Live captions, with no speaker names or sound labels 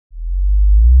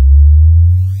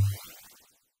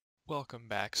Welcome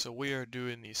back. So we are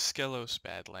doing the Skelos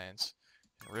Badlands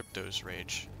and Ripto's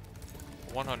Rage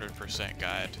 100%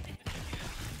 guide.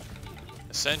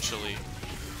 Essentially,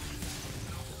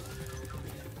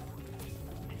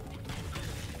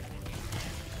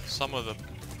 some of the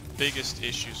biggest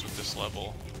issues with this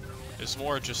level is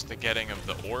more just the getting of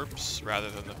the orbs rather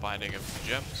than the finding of the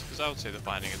gems, because I would say the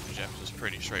finding of the gems was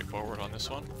pretty straightforward on this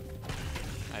one.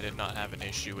 I did not have an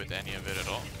issue with any of it at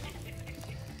all.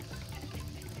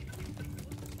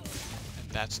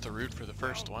 That's the route for the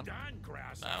first one.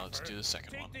 Now let's do the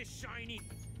second one.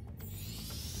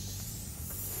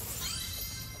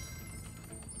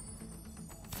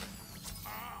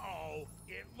 Uh-oh,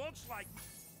 it looks like...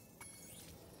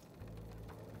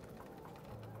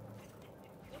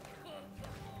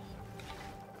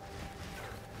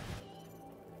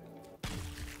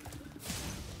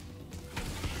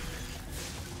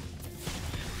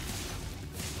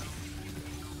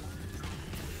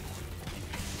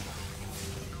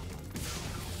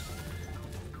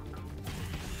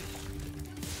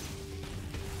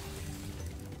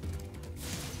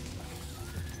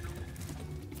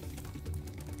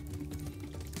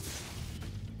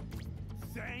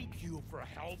 Thank you for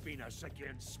helping us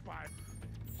against Spyro.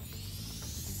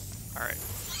 Alright.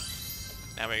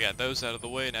 Now we got those out of the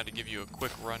way. Now to give you a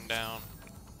quick rundown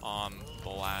on the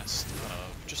last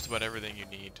of just about everything you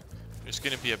need. There's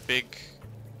going to be a big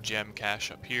gem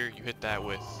cache up here. You hit that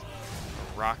with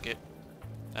a rocket.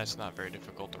 That's not very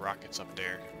difficult. The rocket's up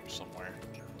there somewhere.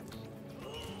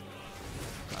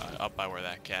 Up by where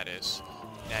that cat is.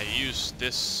 Now you use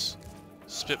this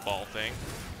spitball thing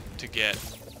to get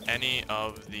any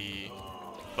of the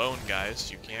bone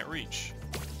guys you can't reach.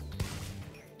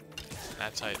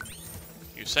 That's how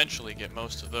you essentially get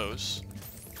most of those.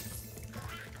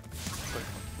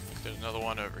 There's another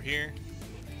one over here.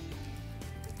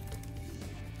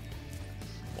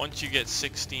 Once you get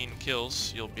 16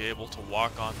 kills, you'll be able to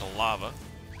walk onto lava,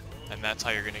 and that's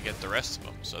how you're going to get the rest of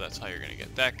them. So that's how you're going to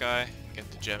get that guy, get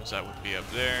the gems that would be up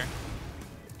there.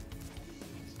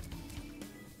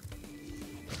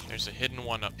 There's a hidden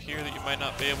one up here that you might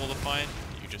not be able to find.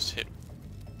 You just hit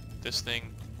this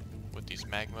thing with these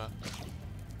magma.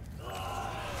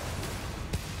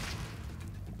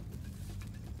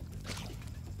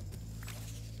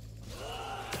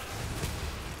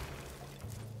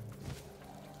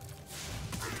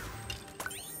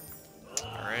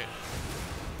 Alright.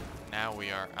 Now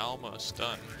we are almost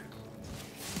done.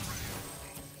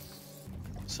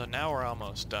 So now we're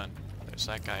almost done. There's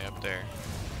that guy up there.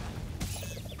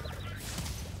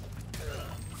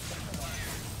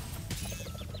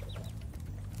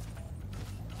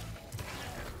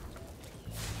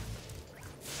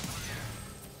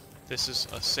 This is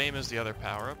the same as the other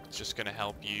power-up. It's just going to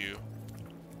help you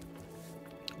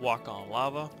walk on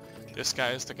lava. This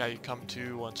guy is the guy you come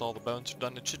to once all the bones are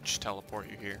done. It should just teleport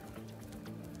you here.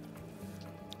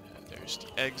 There's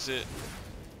the exit.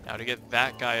 Now to get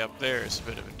that guy up there is a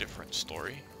bit of a different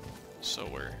story. So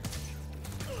we're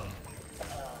going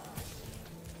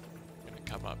to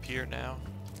come up here now.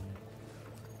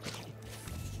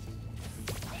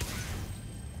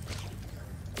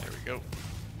 There we go.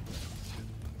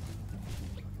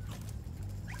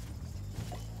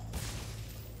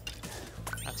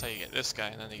 That's how you get this guy,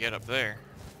 and then you get up there.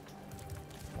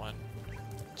 1,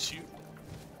 2.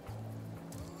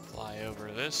 Fly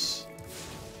over this.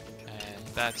 And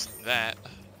that's that.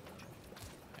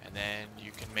 And then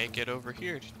you can make it over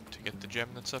here to get the gem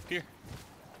that's up here.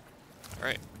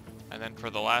 Alright. And then for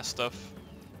the last stuff,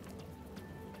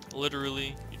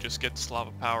 literally, you just get this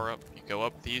lava power up. You go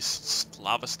up these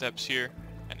lava steps here,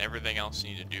 and everything else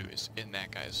you need to do is in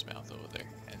that guy's mouth over there.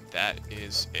 And that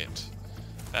is it.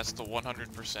 That's the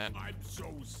 100%. I'm so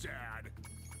sad.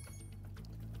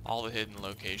 All the hidden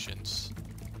locations.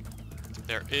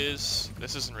 This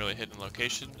isn't really a hidden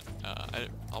location.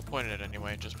 I'll point it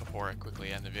anyway just before I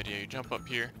quickly end the video. You jump up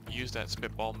here, use that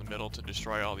spitball in the middle to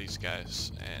destroy all these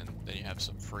guys, and then you have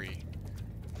some free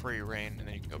reign, and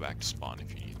then you can go back to spawn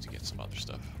if you need to get some other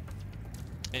stuff.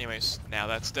 Anyways, now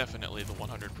that's definitely the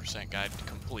 100% guide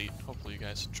complete. Hopefully you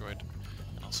guys enjoyed,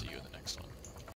 and I'll see you in the next one.